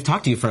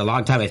talked to you for a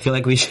long time. I feel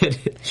like we should.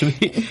 Do you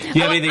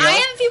have anything else? I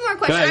have a few more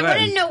questions. Go I want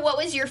ahead. to know, what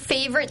was your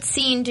favorite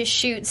scene to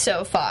shoot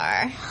so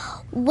far?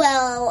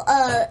 Well,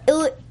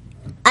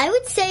 I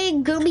would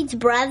say Girl Meets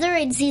Brother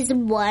in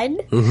season 1,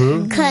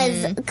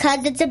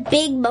 because it's a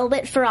big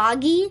moment for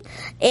Augie,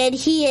 and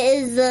he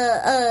is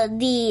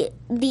the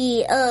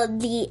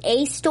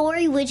A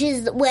story, which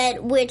is the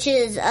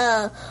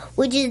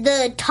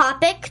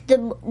topic,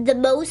 the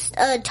most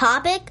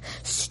topic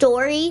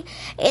story,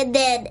 and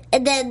then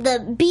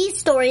the B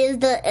story is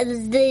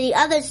the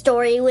other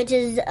story, which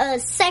is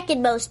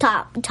second most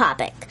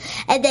topic,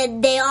 and then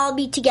they all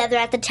meet together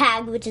at the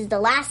tag, which is the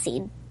last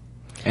scene.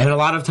 And a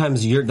lot of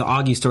times, the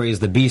Augie story is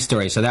the B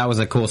story, so that was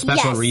a cool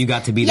special one where you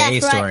got to be the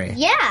A story.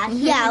 Yeah,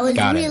 it was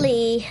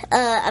really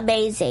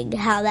amazing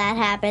how that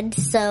happened.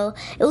 So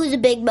it was a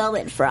big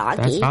moment for Augie.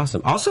 That's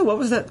awesome. Also, what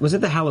was that? Was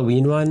it the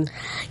Halloween one?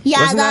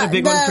 Yeah, wasn't that a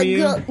big one for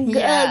you?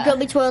 Girl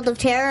Meets World of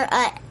Terror.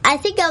 I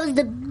think that was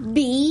the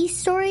B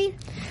story.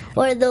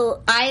 Or I would say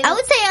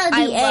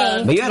the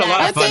A. But you had a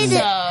lot of fun. I would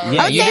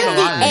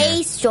say the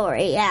A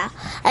story. Yeah,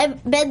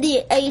 I've been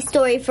the A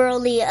story for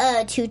only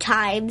 2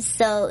 times.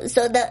 So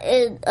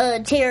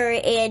the Terror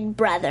and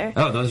Brother.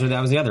 Oh,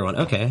 that was the other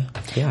one. Okay.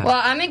 Yeah. Well,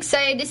 I'm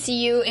excited to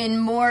see you in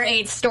more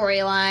 8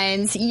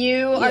 storylines.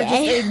 You are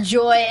just a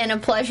joy and a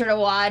pleasure to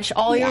watch.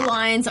 All your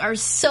lines are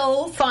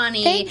so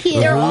funny. Thank you.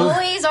 They're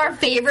always our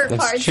favorite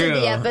parts true.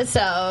 of the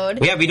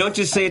episode. Yeah, we don't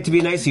just say it to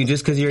be nice to you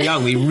just because you're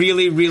young. We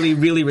really, really,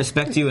 really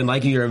respect you and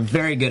like you. You're a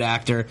very good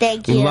actor.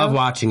 Thank you. We love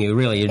watching you.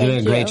 Really, you're doing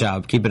a great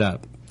job. Keep it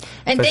up.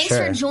 And thanks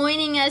for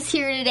joining us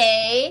here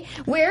today.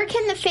 Where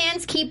can the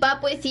fans keep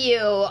up with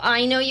you?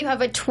 I know you have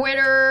a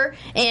Twitter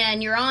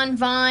and you're on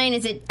Vine.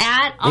 Is it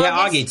at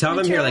August Yeah, Augie, tell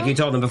them here like you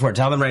told them before.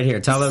 Tell them right here.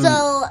 Tell them.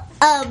 So,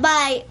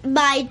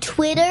 my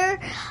Twitter,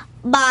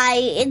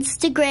 my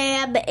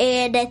Instagram,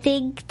 and I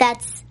think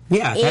that's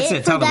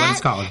it. Tell them what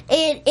it's called.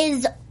 It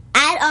is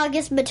at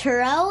August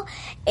Maturo,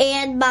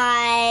 and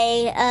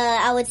my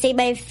I would say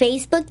my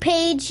Facebook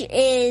page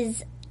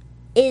is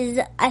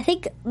I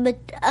think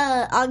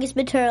August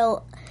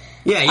Maturo.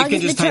 Yeah, you can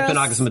just type in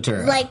August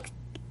Maturo. /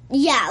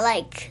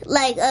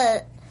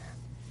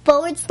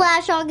 August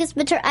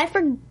Maturo. I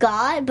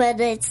forgot,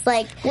 but it's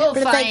like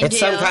it's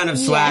some kind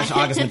of /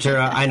 August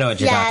Maturo. I know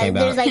what you're talking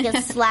about. There's like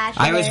a slash.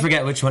 I always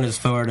forget which one is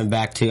forward and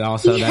back to.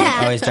 Also,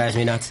 that always drives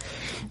me nuts.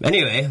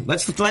 Anyway,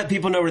 let's let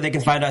people know where they can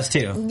find us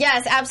too.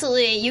 Yes,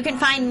 absolutely. You can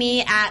find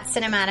me at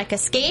Cinematic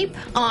Escape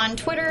on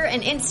Twitter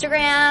and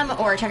Instagram,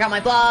 or check out my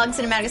blog,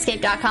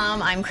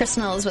 cinematicescape.com. I'm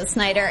Kristen Elizabeth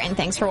Snyder, and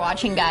thanks for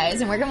watching, guys.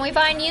 And where can we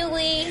find you,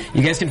 Lee?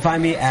 You guys can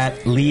find me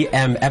at Lee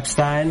M.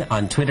 Epstein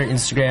on Twitter,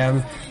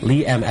 Instagram,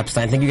 Lee M.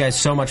 Epstein. Thank you guys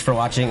so much for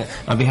watching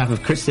on behalf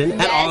of Kristen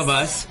and all of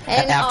us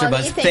at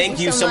AfterBuzz. Augie,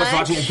 thank you so much for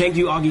watching, and thank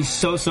you, Augie,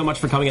 so much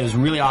for coming in. It was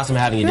really awesome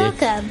having you, dude.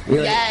 Welcome.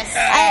 Really. Yes.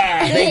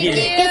 Thank you.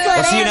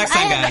 We'll see you next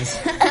time, guys.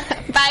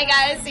 Bye,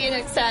 guys. See you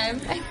next time.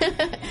 Can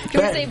we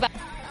say bye?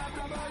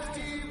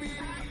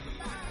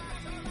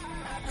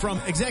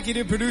 From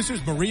executive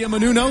producers Maria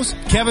Menounos,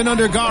 Kevin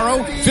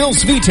Undergaro, Phil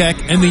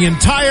Svitek, and the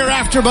entire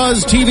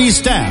AfterBuzz TV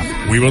staff,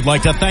 we would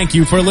like to thank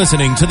you for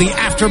listening to the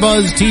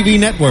AfterBuzz TV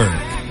network.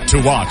 To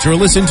watch or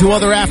listen to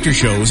other after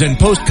shows and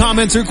post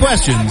comments or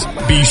questions,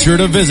 be sure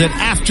to visit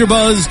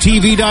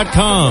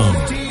AfterBuzzTV.com.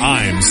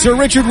 I'm Sir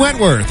Richard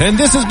Wentworth, and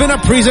this has been a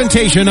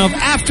presentation of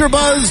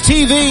AfterBuzz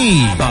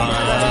TV.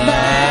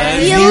 Bye.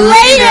 See you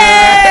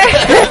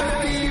later!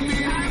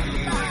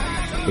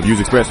 The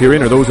views expressed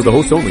herein are those of the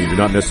hosts only and do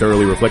not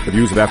necessarily reflect the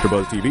views of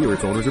AfterBuzz TV or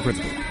its owners or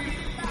principals.